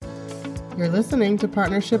You're listening to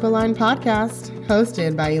Partnership Aligned Podcast,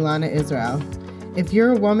 hosted by Ilana Israel. If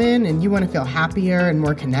you're a woman and you want to feel happier and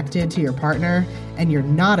more connected to your partner, and you're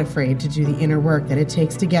not afraid to do the inner work that it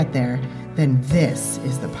takes to get there, then this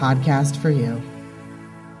is the podcast for you.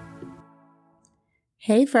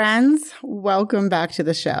 Hey friends, welcome back to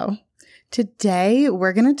the show. Today,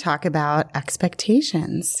 we're going to talk about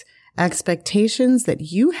expectations that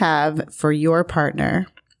you have for your partner.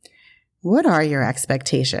 What are your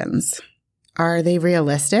expectations? Are they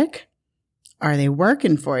realistic? Are they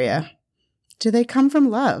working for you? Do they come from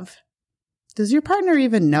love? Does your partner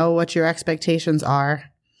even know what your expectations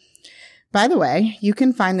are? By the way, you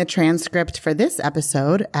can find the transcript for this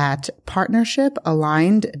episode at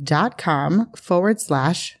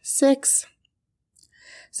partnershipaligned.com/6.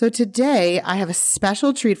 So today I have a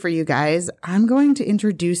special treat for you guys. I'm going to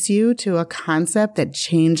introduce you to a concept that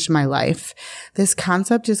changed my life. This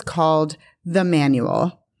concept is called the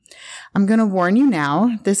manual. I'm going to warn you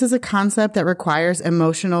now, this is a concept that requires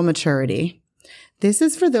emotional maturity. This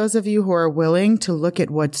is for those of you who are willing to look at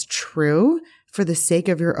what's true for the sake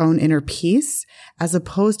of your own inner peace, as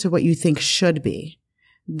opposed to what you think should be.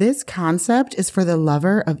 This concept is for the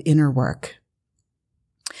lover of inner work.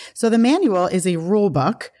 So the manual is a rule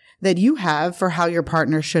book that you have for how your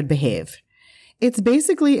partner should behave. It's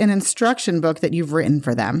basically an instruction book that you've written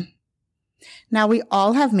for them. Now, we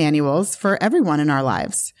all have manuals for everyone in our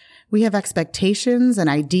lives. We have expectations and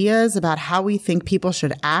ideas about how we think people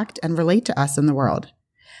should act and relate to us in the world.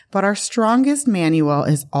 But our strongest manual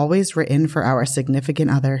is always written for our significant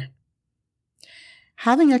other.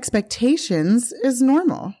 Having expectations is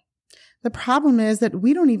normal. The problem is that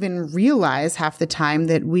we don't even realize half the time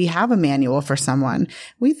that we have a manual for someone.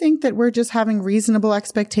 We think that we're just having reasonable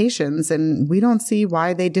expectations and we don't see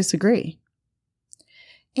why they disagree.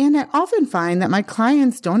 And I often find that my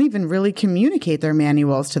clients don't even really communicate their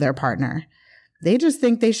manuals to their partner. They just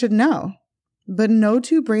think they should know. But no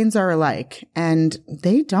two brains are alike, and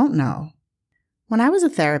they don't know. When I was a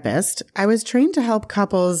therapist, I was trained to help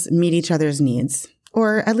couples meet each other's needs,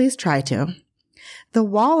 or at least try to. The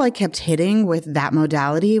wall I kept hitting with that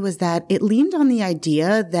modality was that it leaned on the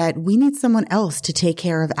idea that we need someone else to take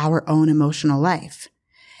care of our own emotional life.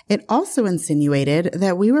 It also insinuated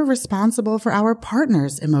that we were responsible for our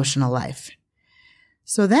partner's emotional life.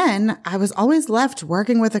 So then I was always left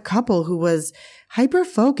working with a couple who was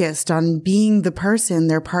hyper-focused on being the person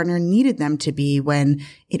their partner needed them to be when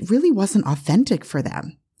it really wasn't authentic for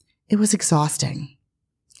them. It was exhausting.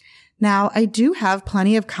 Now, I do have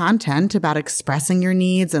plenty of content about expressing your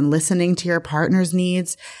needs and listening to your partner's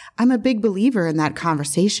needs. I'm a big believer in that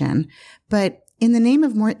conversation, but in the name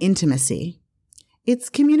of more intimacy. It's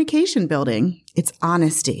communication building, it's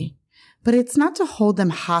honesty, but it's not to hold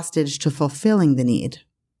them hostage to fulfilling the need.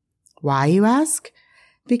 Why, you ask?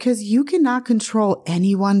 Because you cannot control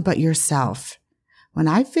anyone but yourself. When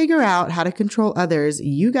I figure out how to control others,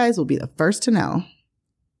 you guys will be the first to know.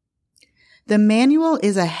 The manual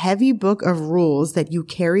is a heavy book of rules that you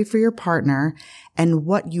carry for your partner and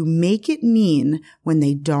what you make it mean when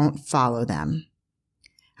they don't follow them.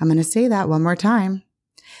 I'm going to say that one more time.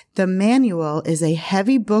 The manual is a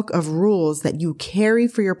heavy book of rules that you carry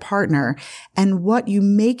for your partner and what you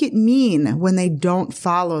make it mean when they don't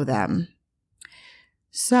follow them.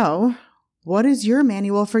 So, what is your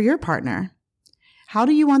manual for your partner? How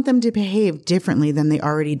do you want them to behave differently than they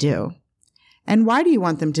already do? And why do you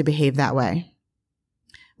want them to behave that way?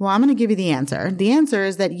 Well, I'm going to give you the answer. The answer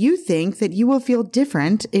is that you think that you will feel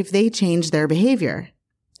different if they change their behavior.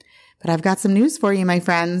 But I've got some news for you, my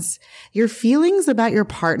friends. Your feelings about your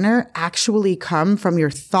partner actually come from your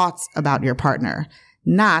thoughts about your partner,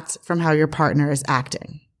 not from how your partner is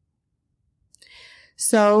acting.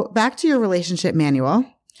 So back to your relationship manual.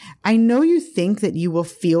 I know you think that you will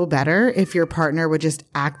feel better if your partner would just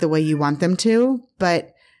act the way you want them to,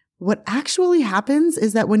 but what actually happens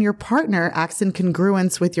is that when your partner acts in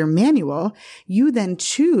congruence with your manual, you then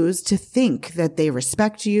choose to think that they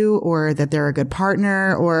respect you or that they're a good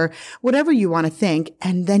partner or whatever you want to think,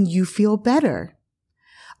 and then you feel better.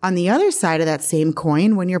 On the other side of that same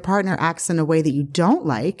coin, when your partner acts in a way that you don't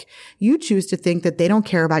like, you choose to think that they don't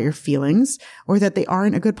care about your feelings or that they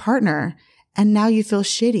aren't a good partner, and now you feel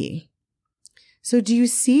shitty. So do you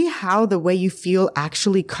see how the way you feel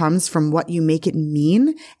actually comes from what you make it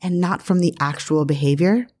mean and not from the actual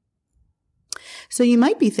behavior? So you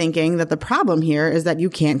might be thinking that the problem here is that you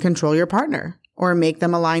can't control your partner or make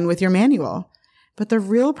them align with your manual. But the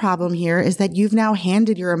real problem here is that you've now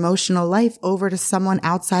handed your emotional life over to someone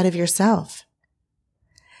outside of yourself.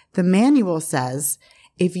 The manual says,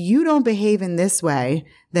 if you don't behave in this way,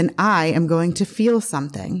 then I am going to feel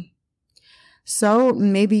something. So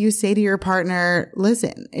maybe you say to your partner,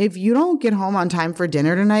 listen, if you don't get home on time for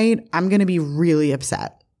dinner tonight, I'm going to be really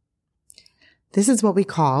upset. This is what we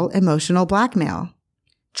call emotional blackmail,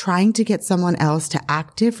 trying to get someone else to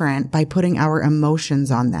act different by putting our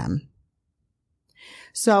emotions on them.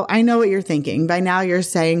 So I know what you're thinking. By now you're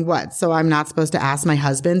saying, what? So I'm not supposed to ask my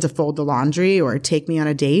husband to fold the laundry or take me on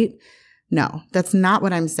a date? No, that's not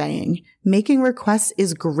what I'm saying. Making requests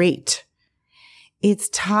is great. It's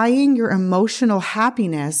tying your emotional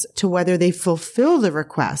happiness to whether they fulfill the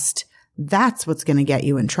request. That's what's going to get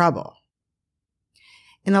you in trouble.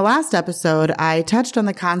 In the last episode, I touched on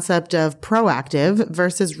the concept of proactive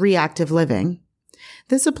versus reactive living.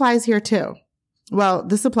 This applies here too. Well,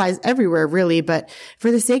 this applies everywhere really, but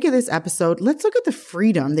for the sake of this episode, let's look at the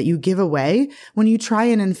freedom that you give away when you try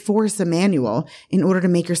and enforce a manual in order to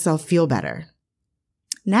make yourself feel better.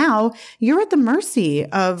 Now, you're at the mercy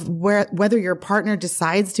of whether your partner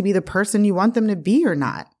decides to be the person you want them to be or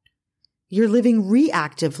not. You're living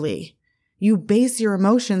reactively. You base your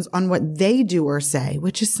emotions on what they do or say,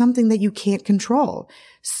 which is something that you can't control.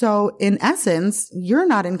 So in essence, you're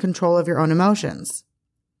not in control of your own emotions.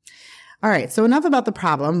 All right, so enough about the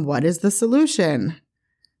problem. What is the solution?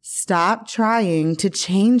 Stop trying to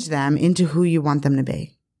change them into who you want them to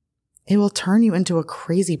be. It will turn you into a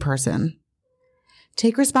crazy person.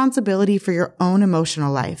 Take responsibility for your own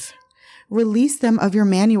emotional life. Release them of your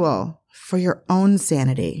manual for your own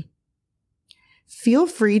sanity. Feel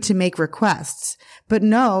free to make requests, but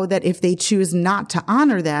know that if they choose not to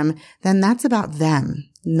honor them, then that's about them,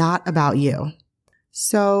 not about you.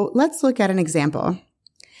 So let's look at an example.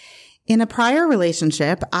 In a prior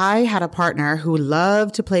relationship, I had a partner who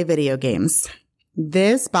loved to play video games.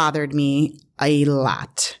 This bothered me a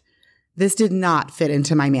lot. This did not fit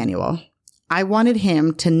into my manual. I wanted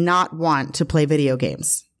him to not want to play video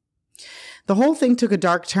games. The whole thing took a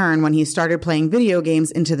dark turn when he started playing video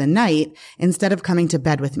games into the night instead of coming to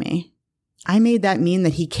bed with me. I made that mean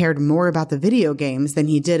that he cared more about the video games than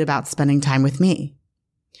he did about spending time with me.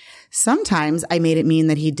 Sometimes I made it mean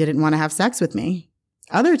that he didn't want to have sex with me.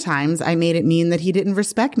 Other times I made it mean that he didn't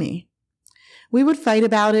respect me. We would fight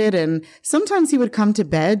about it, and sometimes he would come to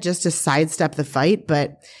bed just to sidestep the fight,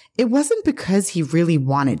 but it wasn't because he really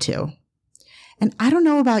wanted to. And I don't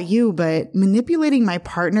know about you, but manipulating my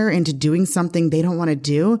partner into doing something they don't want to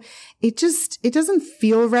do, it doesn't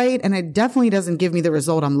feel right, and it definitely doesn't give me the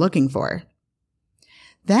result I'm looking for.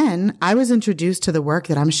 Then I was introduced to the work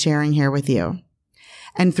that I'm sharing here with you.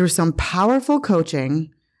 And through some powerful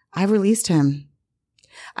coaching, I released him.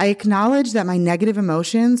 I acknowledged that my negative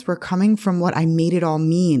emotions were coming from what I made it all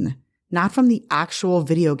mean, not from the actual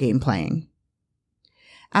video game playing.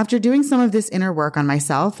 After doing some of this inner work on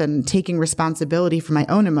myself and taking responsibility for my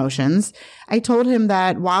own emotions, I told him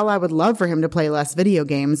that while I would love for him to play less video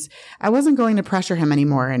games, I wasn't going to pressure him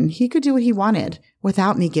anymore and he could do what he wanted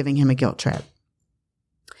without me giving him a guilt trip.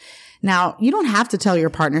 Now, you don't have to tell your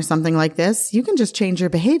partner something like this. You can just change your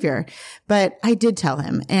behavior. But I did tell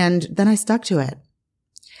him, and then I stuck to it.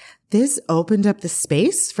 This opened up the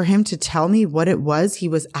space for him to tell me what it was he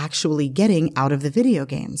was actually getting out of the video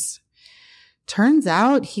games. Turns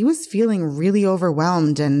out he was feeling really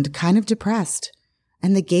overwhelmed and kind of depressed,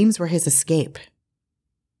 and the games were his escape.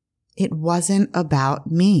 It wasn't about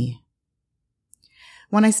me.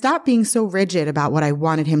 When I stopped being so rigid about what I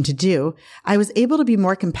wanted him to do, I was able to be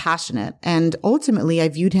more compassionate, and ultimately I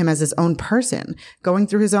viewed him as his own person, going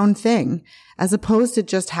through his own thing, as opposed to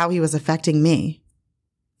just how he was affecting me.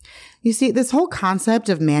 You see, this whole concept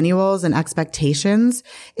of manuals and expectations,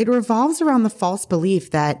 it revolves around the false belief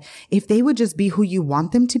that if they would just be who you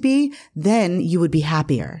want them to be, then you would be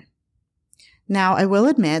happier. Now, I will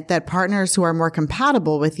admit that partners who are more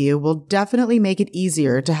compatible with you will definitely make it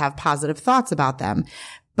easier to have positive thoughts about them,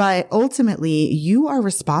 but ultimately, you are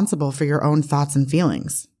responsible for your own thoughts and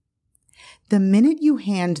feelings. The minute you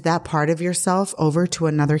hand that part of yourself over to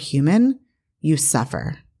another human, you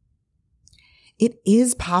suffer. It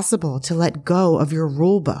is possible to let go of your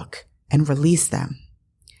rule book and release them.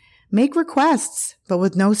 Make requests, but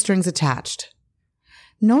with no strings attached.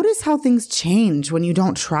 Notice how things change when you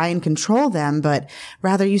don't try and control them, but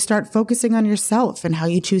rather you start focusing on yourself and how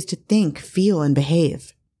you choose to think, feel, and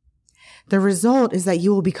behave. The result is that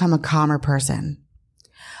you will become a calmer person.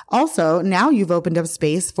 Also, now you've opened up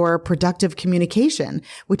space for productive communication,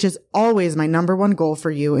 which is always my number one goal for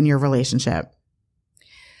you in your relationship.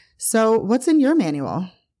 So what's in your manual?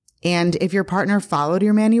 And if your partner followed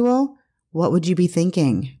your manual, what would you be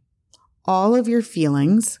thinking? All of your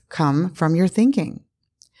feelings come from your thinking.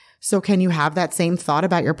 So can you have that same thought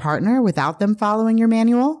about your partner without them following your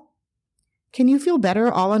manual? Can you feel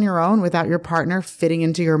better all on your own without your partner fitting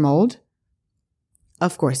into your mold?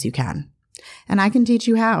 Of course you can. And I can teach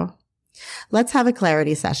you how. Let's have a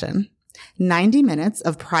clarity session. 90 minutes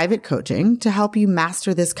of private coaching to help you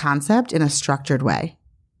master this concept in a structured way.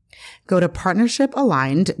 Go to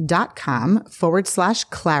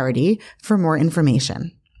partnershipaligned.com/clarity for more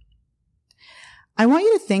information. I want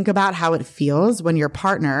you to think about how it feels when your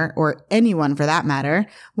partner, or anyone for that matter,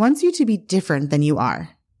 wants you to be different than you are.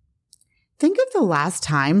 Think of the last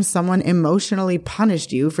time someone emotionally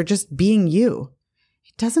punished you for just being you.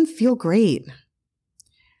 It doesn't feel great.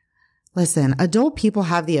 Listen, adult people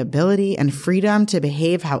have the ability and freedom to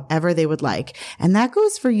behave however they would like, and that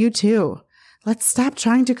goes for you too. Let's stop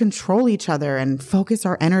trying to control each other and focus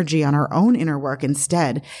our energy on our own inner work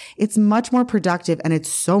instead. It's much more productive and it's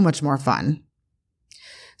so much more fun.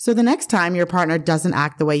 So the next time your partner doesn't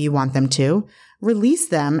act the way you want them to, release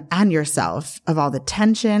them and yourself of all the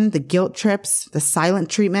tension, the guilt trips, the silent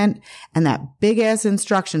treatment, and that big-ass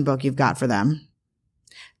instruction book you've got for them.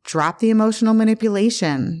 Drop the emotional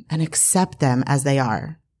manipulation and accept them as they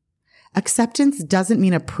are. Acceptance doesn't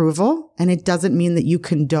mean approval, and it doesn't mean that you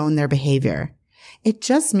condone their behavior. It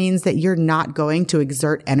just means that you're not going to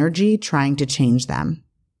exert energy trying to change them.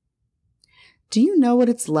 Do you know what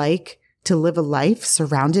it's like to live a life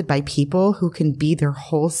surrounded by people who can be their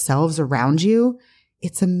whole selves around you?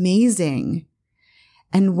 It's amazing.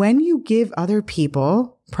 And when you give other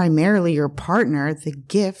people, primarily your partner, the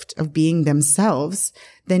gift of being themselves,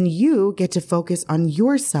 then you get to focus on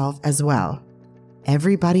yourself as well.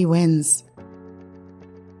 Everybody wins.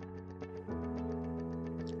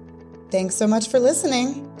 Thanks so much for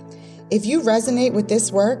listening. If you resonate with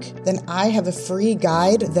this work, then I have a free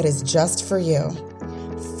guide that is just for you.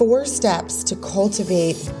 4 steps to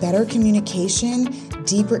cultivate better communication,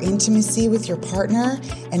 deeper intimacy with your partner,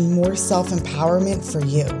 and more self-empowerment for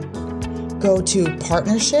you. Go to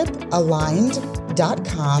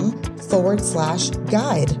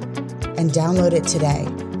partnershipaligned.com/guide and download it today.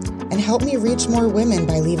 And help me reach more women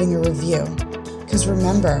by leaving a review. Because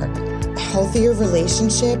remember, a healthier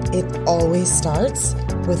relationship, it always starts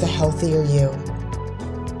with a healthier you.